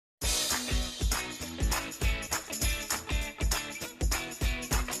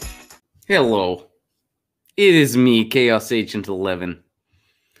Hello, it is me, Chaos Agent 11.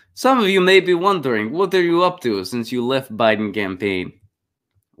 Some of you may be wondering, what are you up to since you left Biden campaign?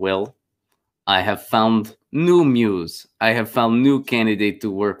 Well, I have found new muse. I have found new candidate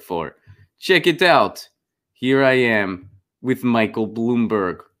to work for. Check it out. Here I am with Michael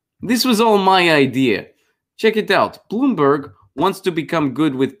Bloomberg. This was all my idea. Check it out. Bloomberg wants to become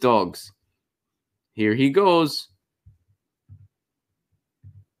good with dogs. Here he goes.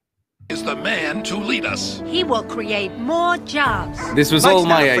 Is the man to lead us. He will create more jobs. This was all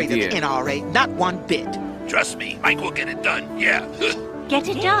my idea. Of the NRA, not one bit. Trust me, Mike will get it done. Yeah. Get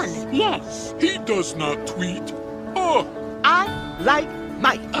it done, yes. He does not tweet. Oh, I like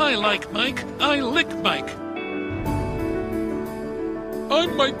Mike. I like Mike. I lick Mike.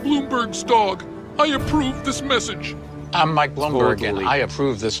 I'm Mike Bloomberg's dog. I approve this message. I'm Mike Bloomberg, Totally. and I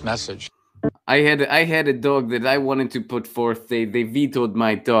approve this message. I had a dog that I wanted to put forth. They vetoed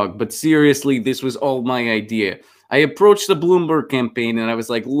my dog. But seriously, this was all my idea. I approached the Bloomberg campaign and I was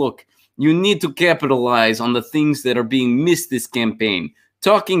like, look, you need to capitalize on the things that are being missed this campaign.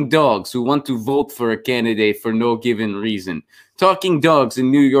 Talking dogs who want to vote for a candidate for no given reason. Talking dogs in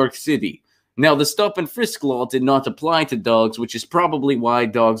New York City. Now, the stop and frisk law did not apply to dogs, which is probably why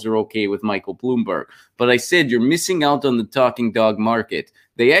dogs are okay with Michael Bloomberg. But I said, you're missing out on the talking dog market.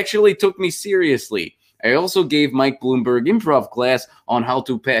 They actually took me seriously. I also gave Mike Bloomberg improv class on how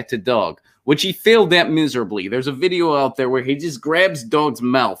to pet a dog, which he failed at miserably. There's a video out there where he just grabs dog's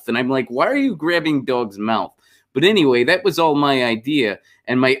mouth. And I'm like, why are you grabbing dog's mouth? But anyway, that was all my idea.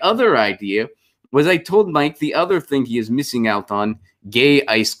 And my other idea was I told Mike the other thing he is missing out on, gay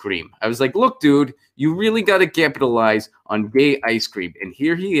ice cream. I was like, look, dude, you really got to capitalize on gay ice cream. And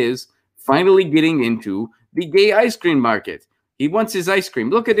here he is, finally getting into the gay ice cream market. He wants his ice cream.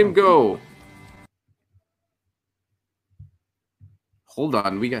 Look at him go. Hold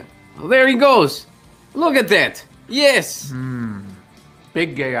on, we got... Oh, there he goes. Look at that. Yes.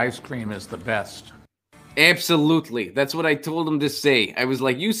 Big gay ice cream is the best. Absolutely. That's what I told him to say. I was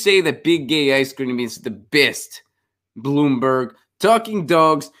like, you say that big gay ice cream is the best. Bloomberg, talking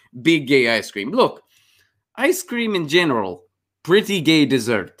dogs, big gay ice cream. Look, ice cream in general, pretty gay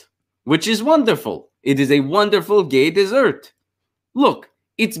dessert, which is wonderful. It is a wonderful gay dessert. Look,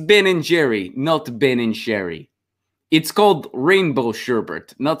 it's Ben & Jerry, not Ben & Sherry. It's called rainbow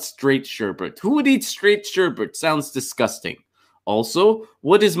sherbet, not straight sherbet. Who would eat straight sherbet? Sounds disgusting. Also,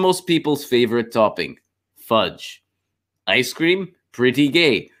 what is most people's favorite topping? Fudge. Ice cream? Pretty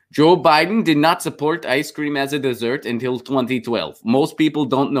gay. Joe Biden did not support ice cream as a dessert until 2012. Most people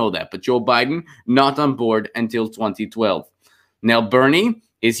don't know that, but Joe Biden not on board until 2012. Now, Bernie,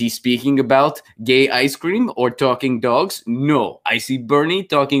 is he speaking about gay ice cream or talking dogs? No, I see Bernie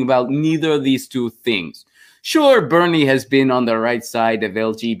talking about neither of these two things. Sure, Bernie has been on the right side of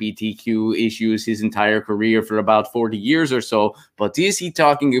LGBTQ issues his entire career for about 40 years or so, but is he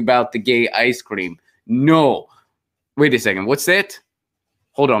talking about the gay ice cream? No. Wait a second, what's that?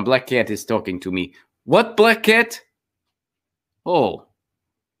 Hold on, Black Cat is talking to me. What, Black Cat? Oh.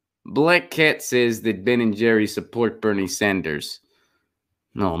 Black Cat says that Ben & Jerry support Bernie Sanders.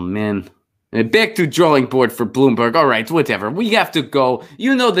 Oh, man. Back to drawing board for Bloomberg. All right, whatever. We have to go.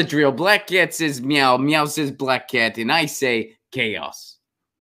 You know the drill. Black Cat says meow. Meow says Black Cat. And I say chaos.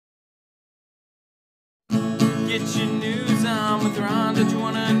 Get your news on with Ron. Don't you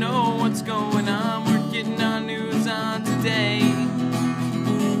want to know what's going on? We're getting our news on today.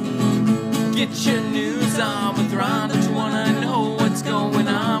 Get your news on with Ron. Don't you want to know what's going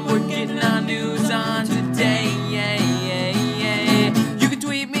on? We're getting our news on today. You can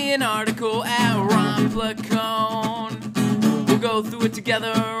tweet me an article at Ron Placone. We'll go through it together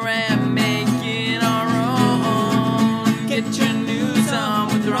and make it our own. Get your